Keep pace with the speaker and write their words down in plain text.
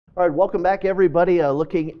All right, welcome back, everybody.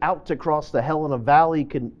 Looking out across the Helena Valley, you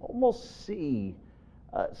can almost see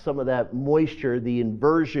some of that moisture. The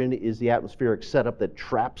inversion is the atmospheric setup that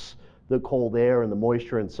traps the cold air and the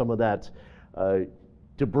moisture, and some of that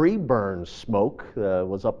debris burn smoke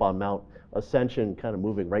was up on Mount Ascension, kind of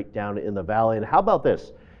moving right down in the valley. And how about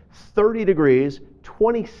this? 30 degrees,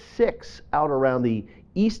 26 out around the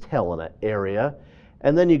East Helena area.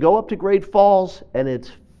 And then you go up to Great Falls, and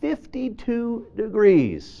it's 52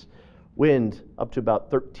 degrees. Wind up to about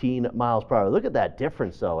 13 miles per hour. Look at that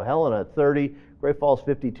difference, though. Helena at 30, Great Falls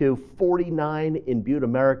 52, 49 in Butte,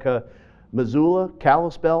 America. Missoula,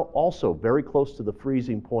 Kalispell, also very close to the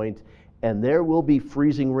freezing point. And there will be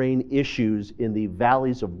freezing rain issues in the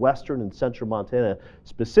valleys of western and central Montana,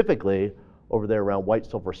 specifically over there around White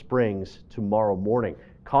Sulphur Springs tomorrow morning.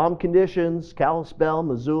 Calm conditions, Kalispell,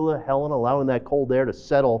 Missoula, Helena, allowing that cold air to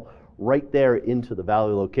settle right there into the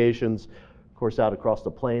valley locations. Of course, out across the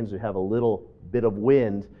plains, we have a little bit of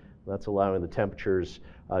wind. That's allowing the temperatures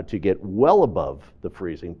to get well above the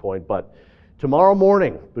freezing point. But tomorrow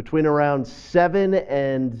morning, between around 7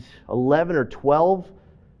 and 11 or 12,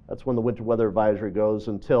 that's when the winter weather advisory goes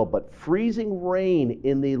until. But freezing rain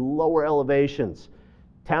in the lower elevations.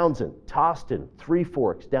 Townsend, Toston, Three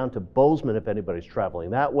Forks, down to Bozeman if anybody's traveling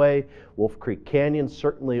that way. Wolf Creek Canyon,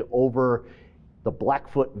 certainly over the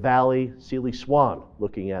Blackfoot Valley, Sealy Swan,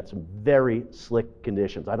 looking at some very slick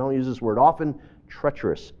conditions. I don't use this word often,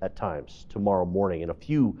 treacherous at times tomorrow morning in a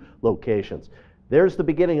few locations. There's the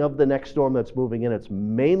beginning of the next storm that's moving in. It's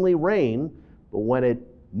mainly rain, but when it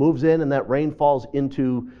moves in and that rain falls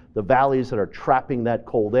into the valleys that are trapping that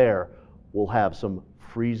cold air, we'll have some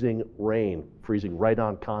freezing rain, freezing right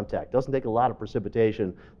on contact. Doesn't take a lot of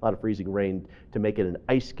precipitation, a lot of freezing rain to make it an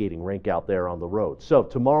ice skating rink out there on the road. So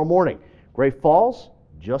tomorrow morning, Great Falls,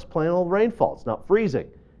 just plain old rainfall. It's not freezing.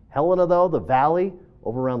 Helena, though, the valley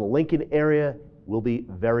over around the Lincoln area will be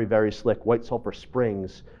very, very slick. White Sulphur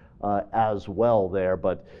Springs as well there.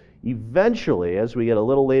 But eventually, as we get a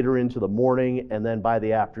little later into the morning and then by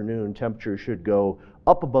the afternoon, temperatures should go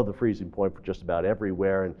up above the freezing point for just about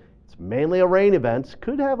everywhere. And it's mainly a rain event.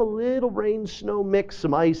 Could have a little rain-snow mix,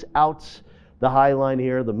 some ice out the high line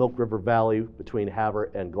here, the Milk River Valley between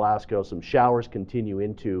Havre and Glasgow. Some showers continue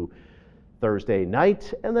into Thursday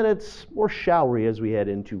night, and then it's more showery as we head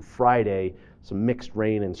into Friday. Some mixed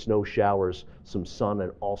rain and snow showers, some sun,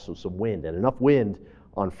 and also some wind, and enough wind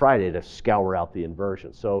on Friday to scour out the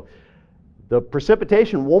inversion. So the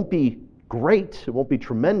precipitation won't be great, it won't be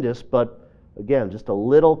tremendous, but again, just a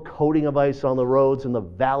little coating of ice on the roads and the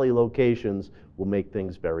valley locations will make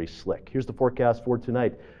things very slick. Here's the forecast for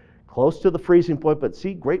tonight. Close to the freezing point, but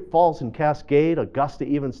see Great Falls and Cascade, Augusta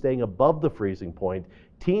even staying above the freezing point.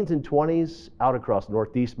 Teens and 20s out across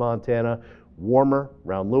northeast Montana, warmer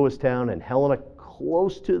around Lewistown and Helena,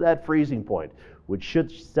 close to that freezing point, which should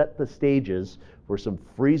set the stages for some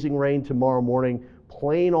freezing rain tomorrow morning,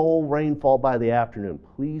 plain old rainfall by the afternoon.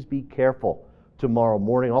 Please be careful tomorrow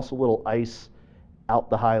morning. Also a little ice out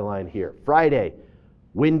the high line here. Friday,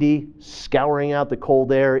 windy, scouring out the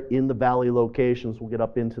cold air in the valley locations. We'll get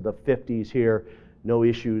up into the 50s here. No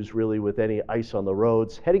issues really with any ice on the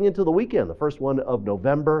roads. Heading into the weekend, the first one of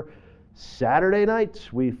November. Saturday night,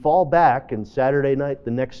 we fall back, and Saturday night,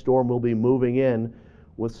 the next storm will be moving in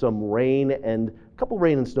with some rain and a couple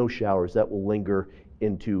rain and snow showers that will linger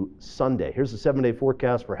into Sunday. Here's the 7-day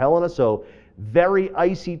forecast for Helena. So very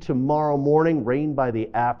icy tomorrow morning, rain by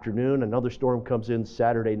the afternoon. Another storm comes in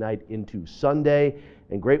Saturday night into Sunday.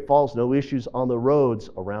 And Great Falls, no issues on the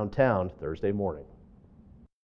roads around town Thursday morning.